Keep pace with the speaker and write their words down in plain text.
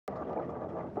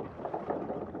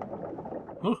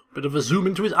Oh, bit of a zoom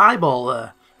into his eyeball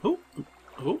there. Oh,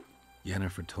 oh.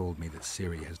 Yennefer told me that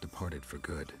Ciri has departed for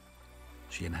good.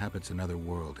 She inhabits another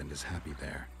world and is happy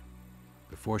there.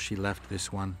 Before she left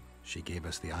this one, she gave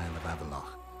us the Isle of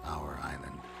Avallac'h, our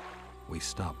island. We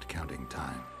stopped counting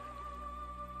time.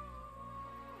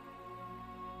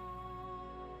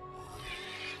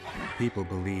 People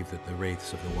believe that the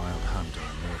wraiths of the Wild Hunt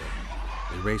are immortal.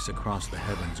 They race across the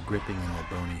heavens, gripping in their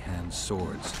bony hands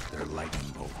swords, their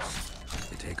lightning bolts.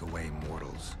 They take away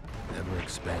mortals, ever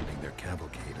expanding their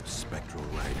cavalcade of spectral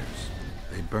riders.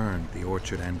 They burned the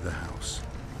orchard and the house.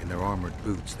 In their armored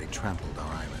boots, they trampled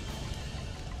our island.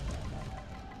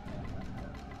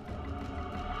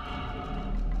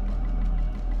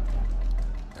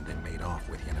 And they made off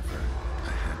with Yennefer.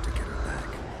 I had to get her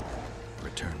back.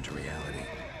 Return to reality.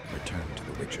 Return to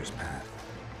the Witcher's path.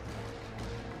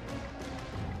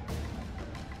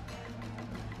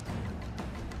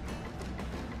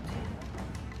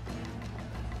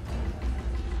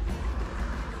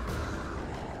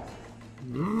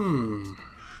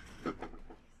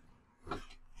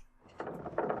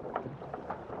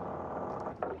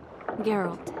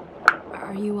 Geralt,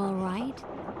 are you all right?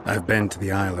 I've been to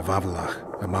the Isle of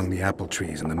Avallac'h, among the apple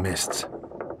trees and the mists.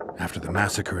 After the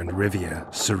massacre in Rivia,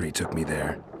 Ciri took me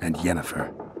there, and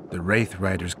Yennefer. The Wraith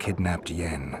Riders kidnapped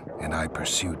Yen, and I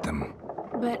pursued them.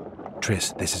 But...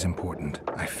 Triss, this is important.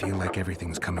 I feel like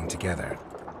everything's coming together.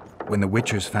 When the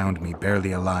Witchers found me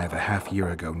barely alive a half-year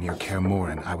ago near Kaer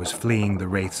Morhen, I was fleeing the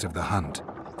Wraiths of the Hunt.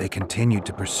 They continued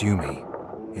to pursue me,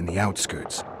 in the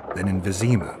outskirts, then in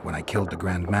Vizima when I killed the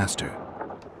Grand Master.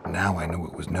 Now I know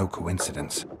it was no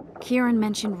coincidence. Kieran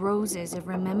mentioned roses of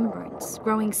remembrance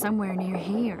growing somewhere near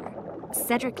here.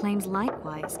 Cedric claims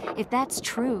likewise. If that's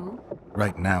true...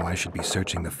 Right now I should be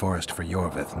searching the forest for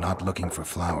Yorvith, not looking for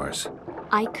flowers.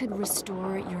 I could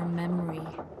restore your memory.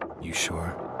 You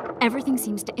sure? Everything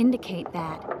seems to indicate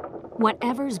that.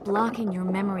 Whatever's blocking your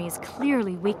memory is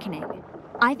clearly weakening.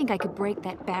 I think I could break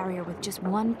that barrier with just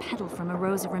one petal from a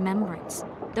rose of remembrance.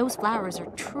 Those flowers are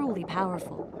truly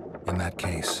powerful. In that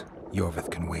case,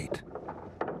 Yorvith can wait.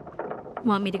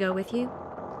 Want me to go with you?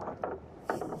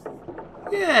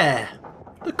 Yeah,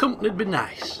 the company'd be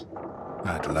nice.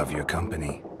 I'd love your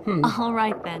company. All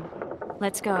right then.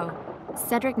 Let's go.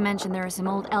 Cedric mentioned there are some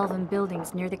old elven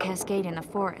buildings near the cascade in the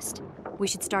forest. We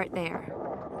should start there.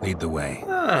 Lead the way.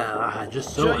 I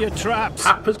just Shut your traps.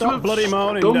 happened to Stop have bloody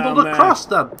moaning stumbled down there. across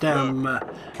that damn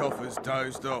Coffer's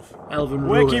dozed off. elven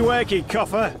Wakey, ruin. wakey,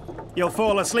 coffer. You'll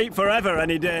fall asleep forever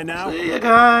any day now. See you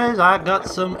guys, I got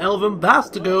some elven baths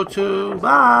to go to.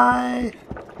 Bye!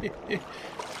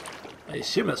 I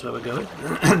assume that's where we're going.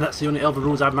 That's the only elven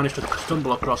ruins I've managed to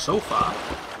stumble across so far.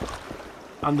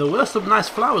 And there were some nice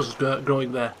flowers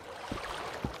growing there.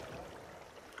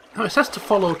 Now it says to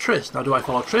follow Triss. Now do I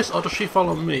follow Triss or does she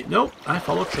follow me? Nope, I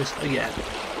follow Triss again.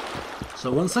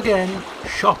 So once again,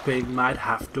 shopping might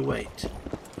have to wait.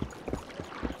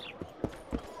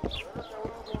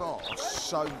 Oh,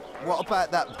 so what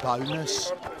about that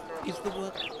bonus? Is the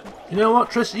work... You know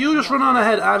what, Triss? You just run on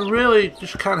ahead. I really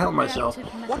just can't help myself. Do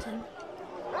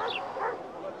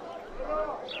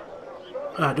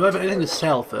I have anything to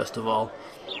sell, first of all?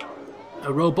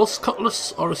 A robust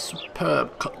cutlass or a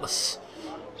superb cutlass?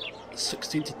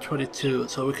 16 to 22.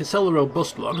 So we can sell the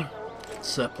robust one.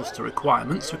 Surplus to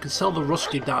requirements. We can sell the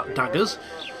rusty daggers.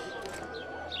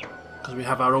 Because we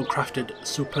have our own crafted,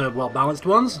 superb, well-balanced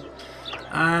ones.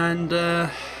 And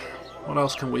what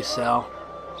else can we sell?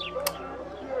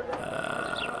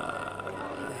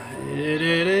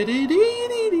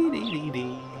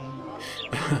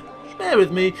 Bear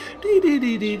with me.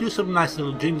 Do some nice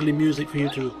little jingly music for you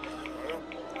to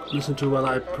listen to while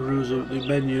I peruse the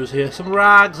menus here. Some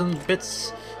rags and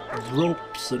bits,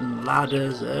 ropes and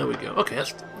ladders. There we go. Okay,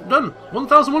 that's done.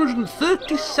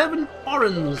 1,137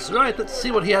 orens. Right, let's see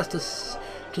what he has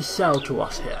to sell to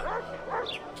us here.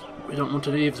 We don't want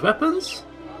any of his weapons.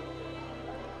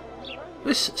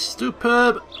 This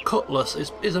superb cutlass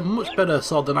is a much better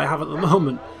sword than I have at the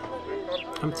moment.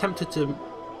 I'm tempted to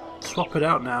swap it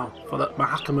out now for that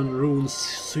Mahakaman Rune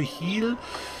Suhil.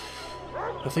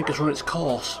 I think it's run its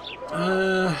course.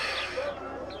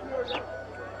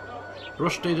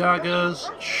 Rusty daggers.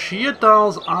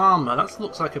 Sheardal's armour. That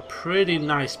looks like a pretty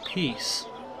nice piece.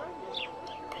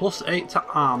 Plus 8 to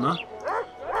armour.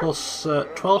 Plus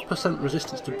 12%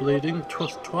 resistance to bleeding.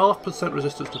 Plus 12%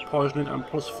 resistance to poisoning. And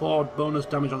plus 4 bonus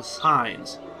damage on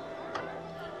signs.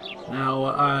 Now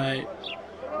I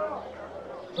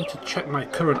need to check my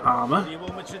current armour. What do you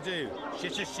want me to do?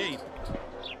 Shit a sheep?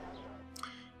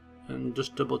 And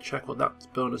just double check what that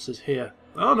bonus is here.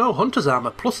 Oh no, Hunter's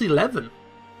armour, plus 11.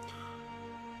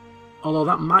 Although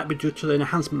that might be due to the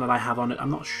enhancement that I have on it,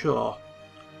 I'm not sure.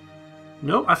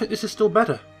 No, I think this is still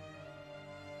better.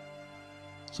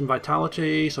 Some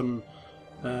vitality, some...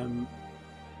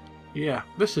 yeah,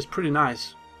 this is pretty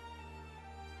nice.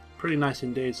 Pretty nice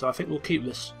indeed, so I think we'll keep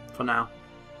this for now.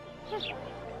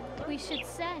 We should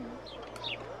send.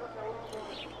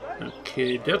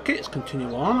 Okay, let's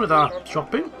continue on with our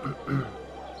shopping.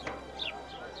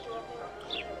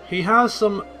 He has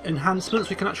some enhancements.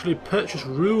 We can actually purchase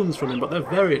runes from him, but they're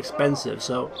very expensive,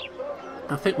 so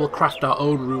I think we'll craft our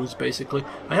own runes, basically.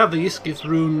 I have the Iskith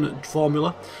rune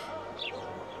formula.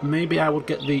 Maybe I would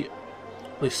get the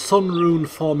Sun rune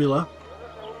formula.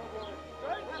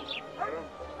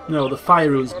 No, the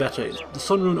Fire rune's better. The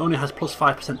Sun rune only has plus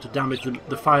 5% to damage.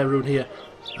 The Fire rune here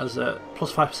has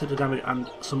plus 5% to damage and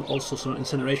also some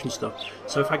incineration stuff.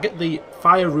 So if I get the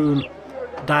Fire rune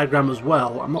diagram as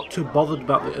well, I'm not too bothered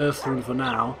about the Earth rune for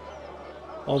now,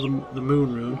 or the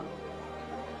Moon rune.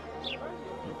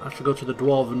 I have to go to the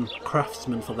Dwarven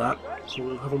Craftsman for that, so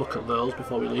we'll have a look at those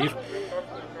before we leave.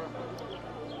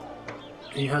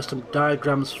 He has some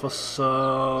diagrams for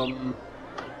some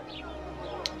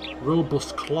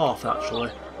robust cloth,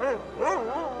 actually,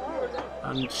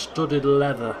 and studded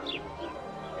leather,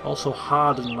 also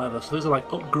hardened leather. So these are like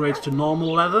upgrades to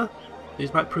normal leather.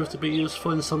 These might prove to be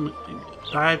useful in some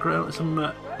diagrams,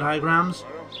 but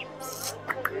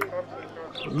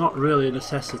not really a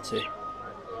necessity.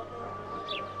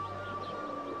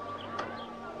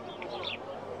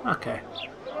 Okay.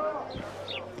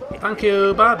 Thank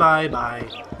you. Bye bye bye.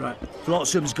 Right.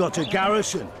 Flotsam's got a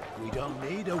garrison. We don't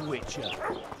need a witcher.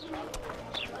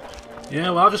 Yeah,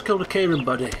 well, I've just killed a Kieran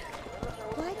buddy.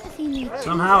 Why does he need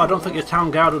Somehow, I don't think your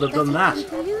town guard would have done that.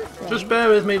 Just bear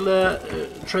with me,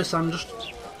 Triss. I'm just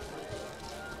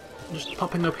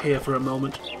popping up here for a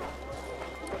moment.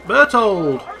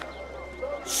 Bertold!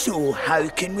 So how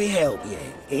can we help you,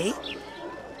 eh?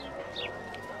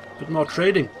 Bit more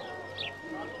trading.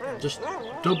 Just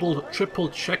double, triple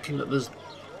checking that there's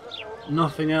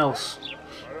nothing else.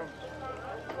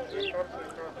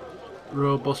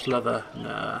 Robust leather,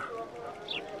 nah.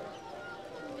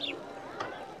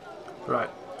 Right.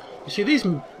 You see these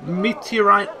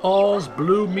meteorite ores,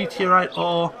 blue meteorite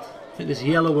ore, I think there's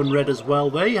yellow and red as well.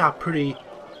 They are pretty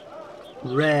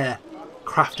rare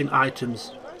crafting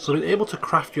items. So being able to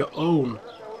craft your own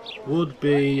would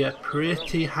be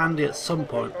pretty handy at some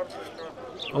point.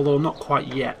 Although not quite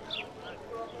yet.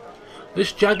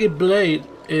 This jagged blade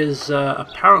is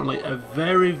apparently a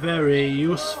very, very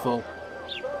useful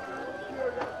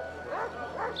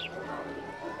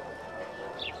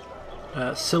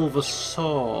silver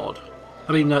sword.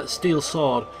 I mean steel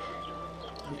sword.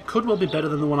 It could well be better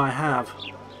than the one I have.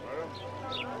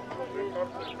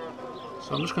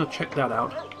 So I'm just going to check that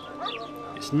out.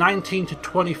 It's 19 to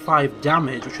 25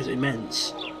 damage, which is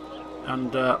immense.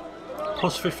 And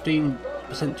plus 15%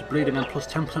 to bleeding and plus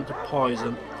 10% to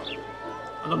poison.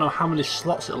 I don't know how many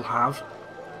slots it'll have.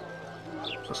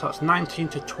 So that's 19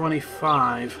 to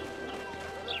 25.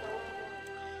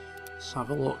 Let's have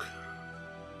a look.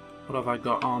 What have I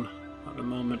got on at the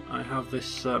moment? I have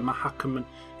this Mahakaman.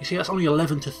 You see, that's only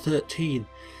 11 to 13.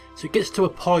 So it gets to a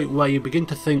point where you begin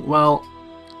to think, well,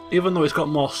 even though it's got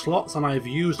more slots and I've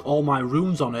used all my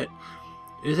runes on it,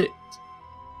 is it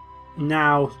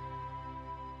now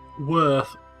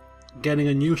worth getting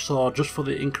a new sword just for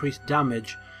the increased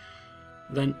damage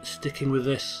than sticking with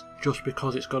this just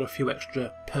because it's got a few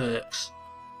extra perks?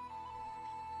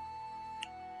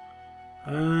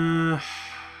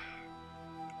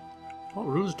 What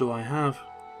runes do I have?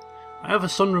 I have a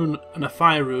Sun rune and a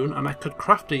Fire rune, and I could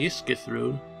craft a Iskith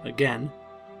rune again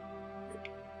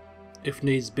if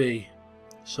needs be.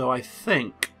 So I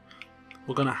think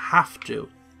we're going to have to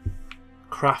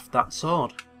craft that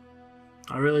sword.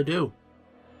 I really do.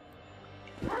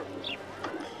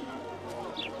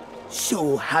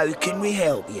 So how can we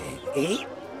help you, eh?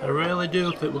 I really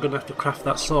do think we're going to have to craft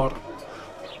that sword.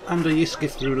 And a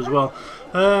Iskith rune as well.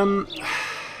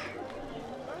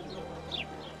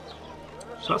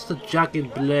 So that's the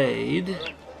jagged blade.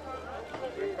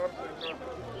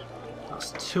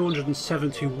 That's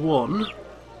 271.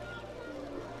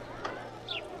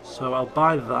 So I'll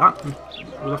buy that.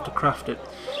 We'll have to craft it.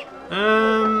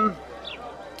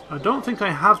 I don't think I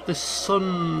have the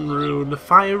Sun rune. The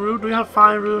Fire rune. Do we have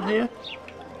Fire rune here?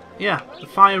 Yeah, the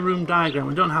Fire rune diagram.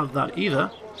 We don't have that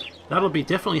either. That'll be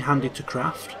definitely handy to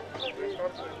craft.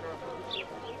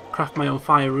 Craft my own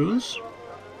Fire runes.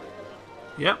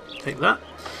 Yep, take that.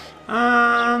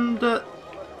 And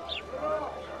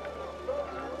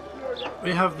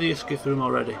we have the Iskith rune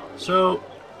already. So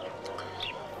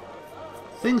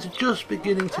things are just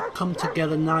beginning to come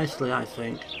together nicely, I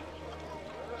think.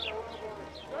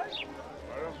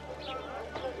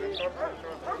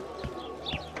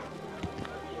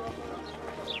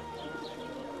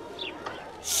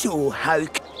 So how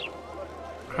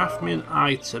Craft me an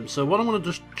item. So what I want to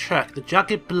just check, the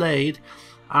jagged blade,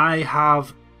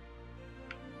 I've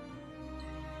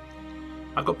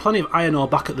got plenty of iron ore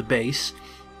back at the base.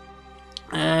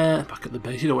 You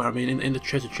know what I mean, in the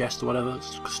treasure chest or whatever,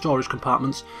 storage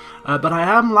compartments. But I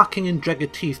am lacking in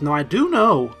Dreger Teeth. Now I do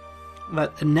know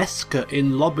that Aneska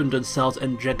in Lobendon sells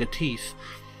Endreger Teeth.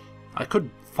 I could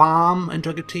farm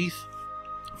Endreger Teeth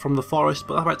from the forest,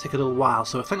 but that might take a little while.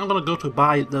 So I think I'm going to go to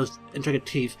buy those Endreger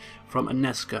Teeth from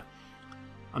Aneska.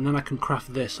 And then I can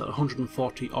craft this at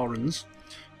 140 orens.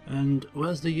 And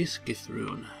where's the Yiskith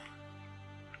rune?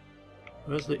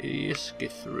 Where's the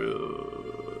Yiskith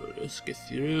rune? Yiskith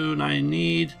rune I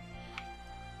need.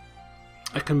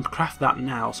 I can craft that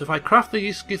now. So if I craft the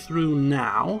Yiskith rune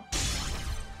now,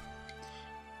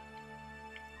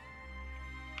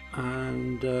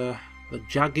 and the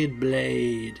jagged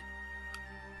blade.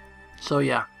 So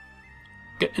yeah,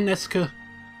 get Aneska.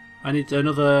 I need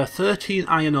another 13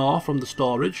 iron ore from the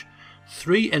storage,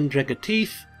 3 Endreger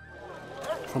Teeth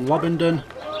from Lobendon,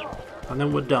 and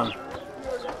then we're done.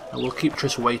 And we'll keep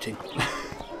Triss waiting.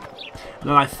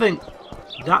 And I think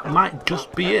that might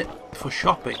just be it for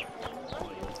shopping.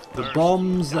 The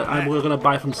bombs that we're going to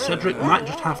buy from Cedric might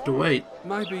just have to wait.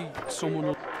 Maybe someone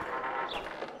will...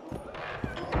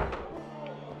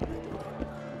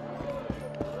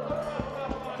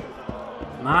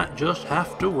 Might just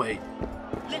have to wait.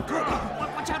 Lip hook!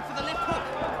 Watch out for the lip hook!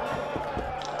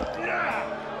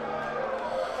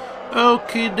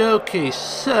 Okie dokie,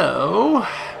 so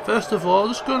first of all,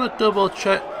 just going to double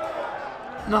check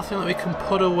nothing that we can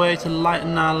put away to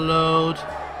lighten our load.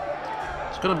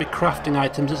 It's going to be crafting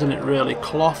items, isn't it really?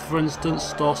 Cloth, for instance,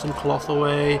 store some cloth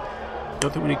away.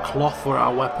 Don't think we need cloth for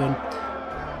our weapon.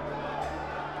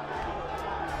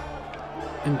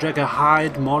 Endreger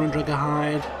hide, more Endreger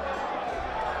hide.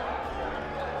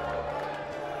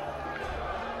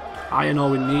 Iron ore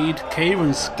we need.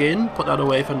 Kieran's skin, put that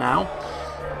away for now.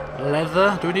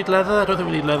 Leather, do we need leather? I don't think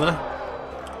we need leather.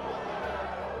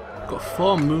 Got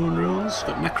 4 moon runes,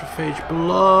 got necrophage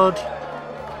blood.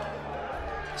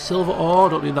 Silver ore,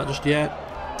 don't need that just yet.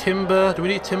 Timber, do we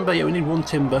need timber? Yeah, we need 1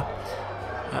 timber.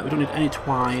 We don't need any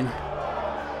twine.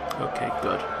 Okay,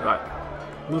 good. Right.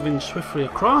 Moving swiftly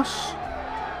across.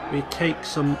 We take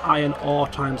some iron ore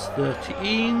times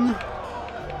 13.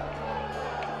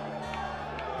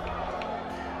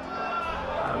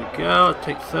 Go,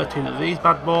 take 13 of these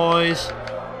bad boys.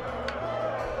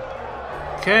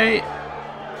 Okay.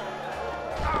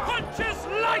 Punches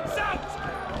lights out!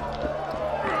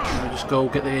 Let me just go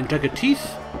get the Endreger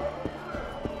Teeth.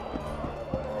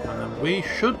 And then we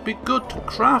should be good to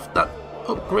craft that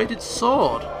upgraded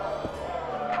sword.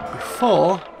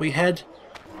 Before we head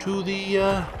to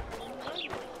the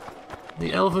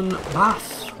Elven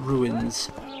Bath ruins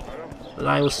that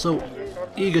I was so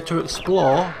eager to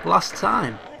explore last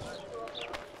time.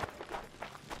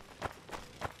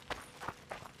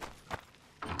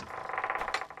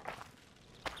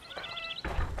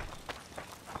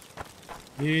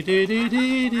 Excuse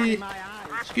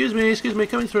me,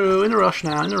 coming through, in a rush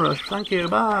now, in a rush, thank you,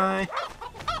 bye.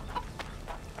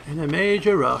 In a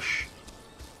major rush.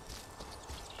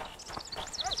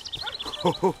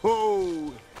 Ho ho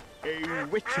ho! A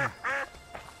witcher.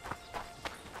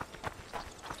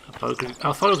 I thought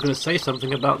I was going to say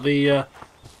something about the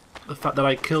fact that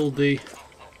I killed the...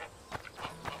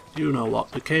 You know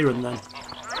what, the Kieran then.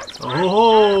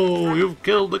 Oh, you've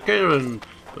killed the Kieran!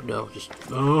 But no, just...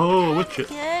 Oh, witcher.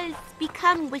 Girls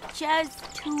become witches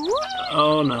too?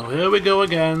 Oh no, here we go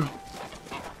again.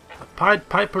 The Pied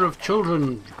Piper of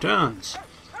Children returns.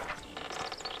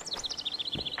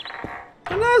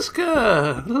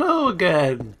 Aneska! Hello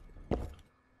again!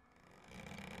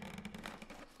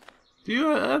 Do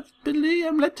you believe?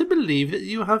 I'm led to believe that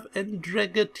you have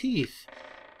Endreger Teeth.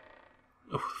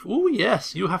 Oh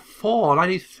yes, you have 4 and I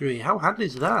need 3. How handy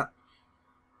is that?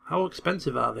 How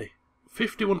expensive are they?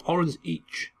 51 orens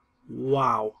each.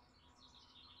 Wow.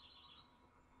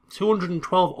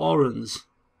 212 orens.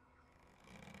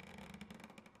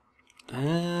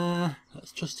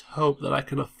 Let's just hope that I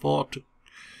can afford to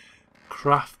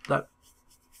craft that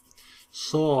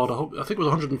sword. I think it was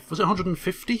 100. Was it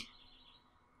 150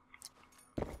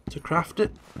 to craft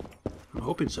it? I'm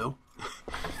hoping so.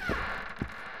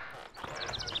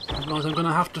 Otherwise, I'm going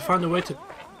to have to find a way to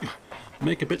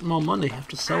make a bit more money. Have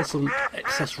to sell some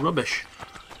excess rubbish.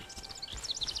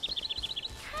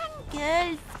 Can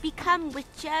girls become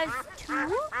witches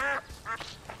too?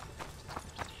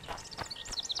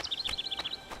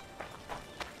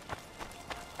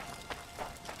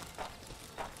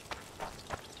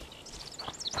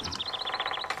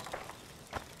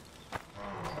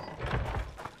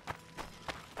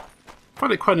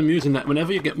 find it quite amusing that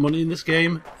whenever you get money in this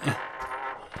game,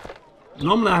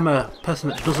 normally I'm a person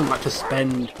that doesn't like to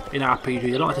spend in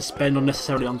RPG. I don't like to spend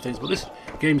unnecessarily on things, but this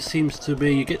game seems to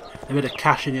be you get a bit of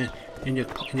cash in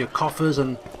your coffers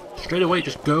and straight away it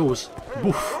just goes.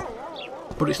 Woof.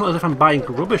 But it's not as if I'm buying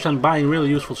rubbish, I'm buying really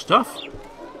useful stuff.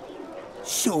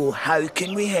 So how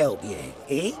can we help you,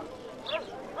 eh?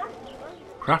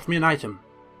 Craft me an item.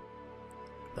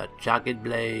 The jagged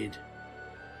blade.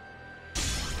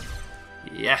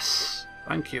 Yes,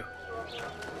 thank you.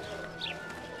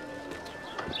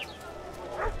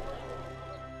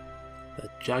 The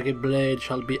jagged blade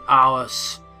shall be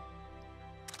ours.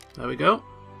 There we go.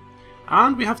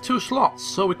 And we have 2 slots,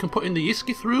 so we can put in the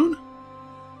Yiskith rune.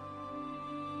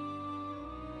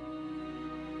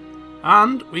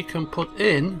 And we can put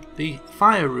in the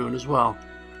fire rune as well.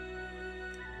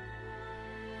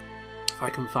 If I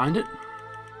can find it.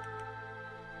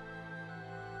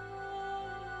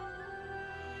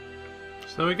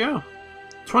 So there we go.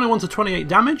 21 to 28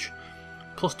 damage,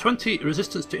 plus 20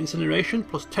 resistance to incineration,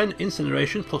 plus 10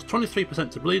 incineration, plus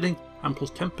 23% to bleeding, and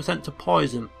plus 10% to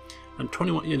poison. And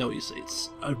 21, you know, it's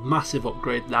a massive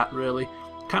upgrade, that, really.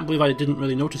 Can't believe I didn't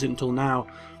really notice it until now.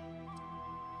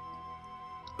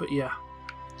 But yeah,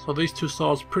 so these 2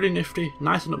 swords, pretty nifty,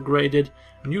 nice and upgraded.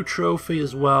 New trophy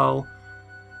as well.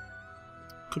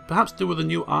 Could perhaps do with a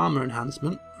new armor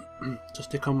enhancement to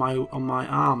stick on my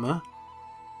armor.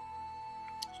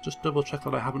 Just double check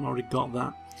that I haven't already got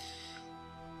that.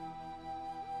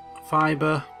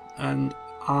 Fiber and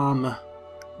armor,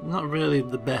 not really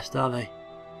the best, are they?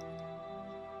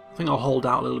 I think I'll hold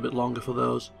out a little bit longer for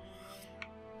those.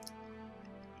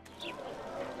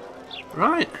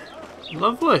 Right,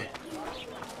 lovely.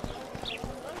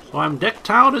 So I'm decked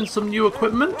out in some new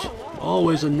equipment.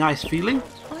 Always a nice feeling.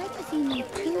 Why does he need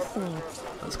 2 swords?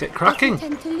 Let's get cracking Does he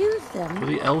tend to lose them? for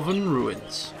the Elven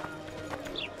Ruins.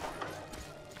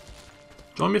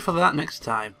 Join me for that next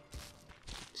time.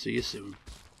 See you soon.